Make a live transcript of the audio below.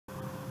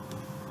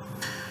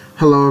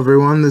Hello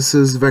everyone, this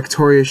is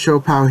Victoria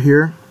Chopow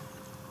here.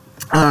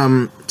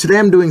 Today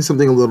I'm doing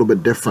something a little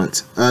bit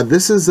different.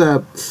 This is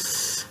a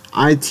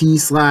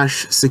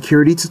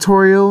IT/security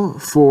tutorial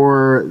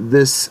for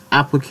this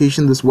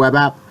application, this web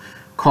app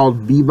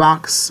called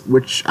Bbox,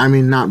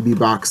 not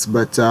Bbox,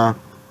 but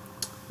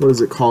what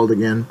is it called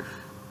again?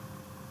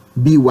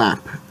 Bwapp,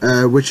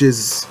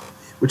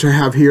 which I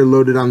have here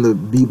loaded on the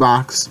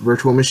Bbox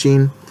virtual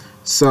machine.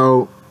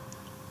 So,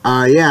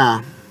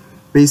 yeah,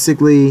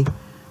 basically,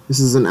 this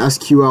is an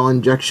SQL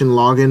injection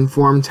login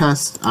form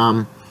test.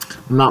 I'm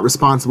not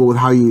responsible with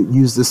how you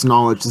use this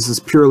knowledge. This is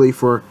purely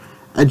for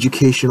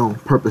educational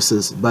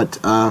purposes. But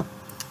I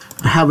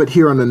have it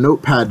here on a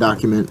notepad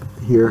document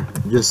here.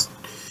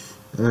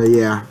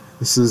 Yeah,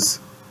 this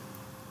is.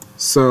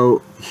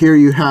 So here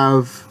you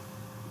have.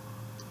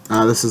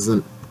 This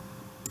isn't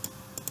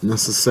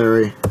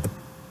necessary.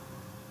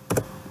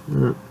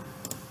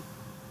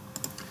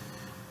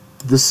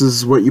 This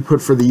is what you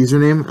put for the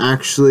username.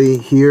 Actually,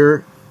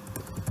 here,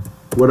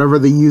 whatever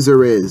the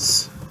user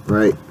is,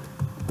 right?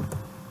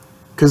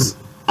 Because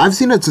I've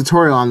seen a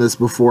tutorial on this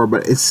before,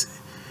 but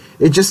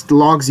it just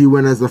logs you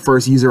in as the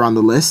first user on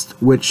the list,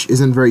 which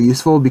isn't very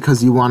useful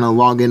because you want to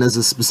log in as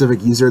a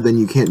specific user, then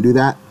you can't do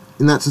that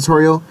in that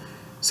tutorial.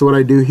 So what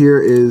I do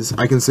here is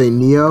I can say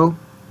neo,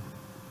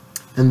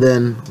 and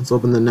then let's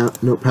open the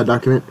notepad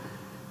document,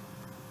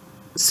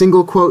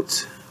 single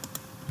quote,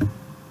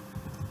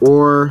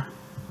 or,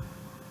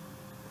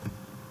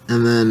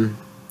 and then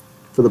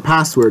for the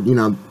password,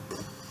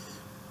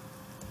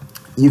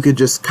 you could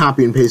just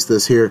copy and paste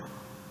this here.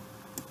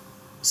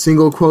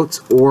 Single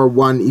quotes or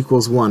 1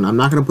 equals 1. I'm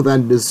not going to put that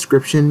in the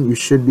description. You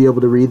should be able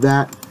to read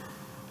that.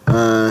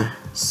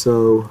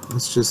 So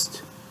let's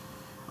just...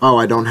 Oh,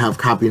 I don't have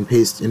copy and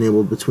paste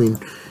enabled between...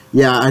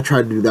 Yeah, I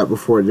tried to do that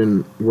before. It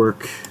didn't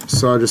work.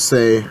 So I'll just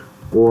say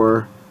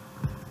or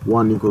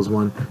 1 equals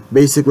 1.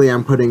 Basically,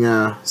 I'm putting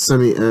a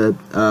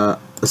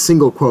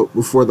single quote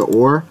before the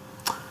or.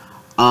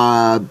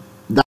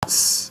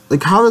 That's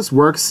like how this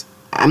works.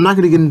 I'm not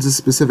going to get into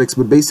specifics,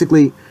 but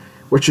basically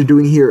what you're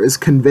doing here is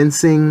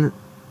convincing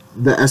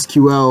the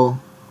SQL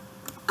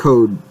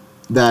code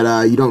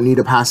that you don't need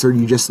a password,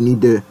 you just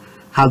need to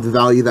have the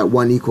value that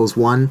 1 equals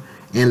 1,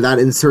 and that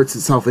inserts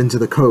itself into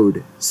the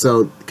code.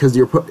 So, because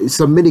you're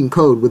submitting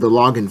code with a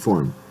login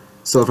form.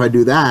 So if I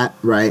do that,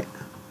 right,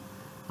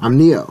 I'm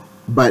Neo.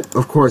 But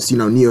of course,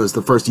 Neo is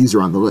the first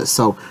user on the list.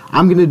 So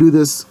I'm going to do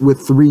this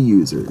with 3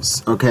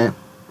 users, okay?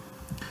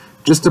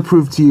 Just to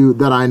prove to you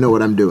that I know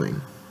what I'm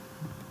doing.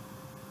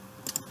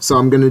 So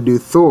I'm going to do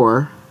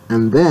Thor,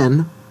 and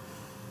then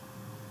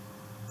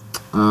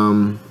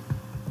 1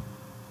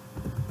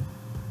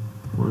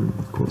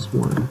 equals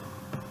 1.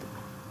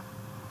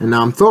 And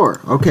now I'm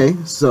Thor. Okay,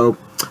 so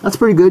that's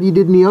pretty good. You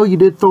did Neo, you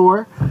did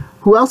Thor.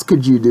 Who else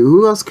could you do?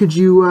 Who else could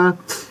you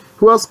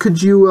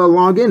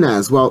log in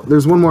as? Well,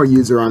 there's one more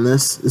user on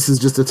this. This is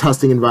just a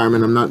testing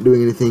environment. I'm not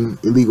doing anything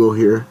illegal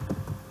here.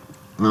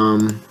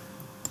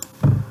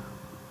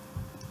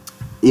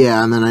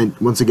 Yeah, and then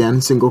once again,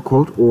 single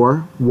quote,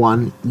 or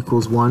 1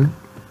 equals 1.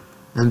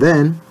 And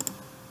then,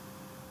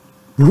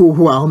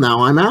 well,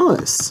 now I'm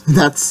Alice.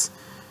 It's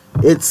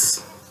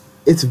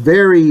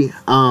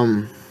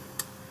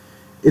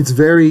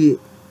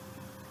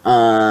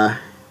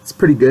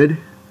pretty good.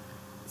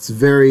 It's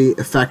very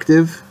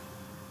effective.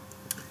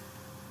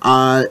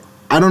 I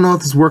don't know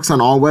if this works on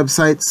all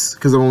websites,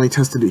 because I've only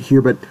tested it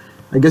here, but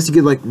I guess you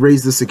could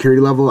raise the security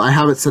level. I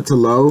have it set to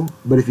low,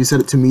 but if you set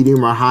it to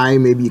medium or high,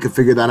 maybe you could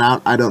figure that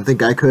out. I don't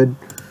think I could,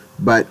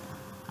 but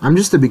I'm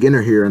just a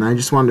beginner here, and I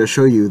just wanted to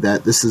show you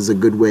that this is a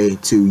good way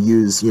to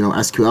use,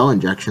 SQL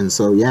injection.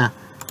 So yeah,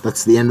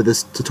 that's the end of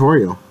this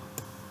tutorial.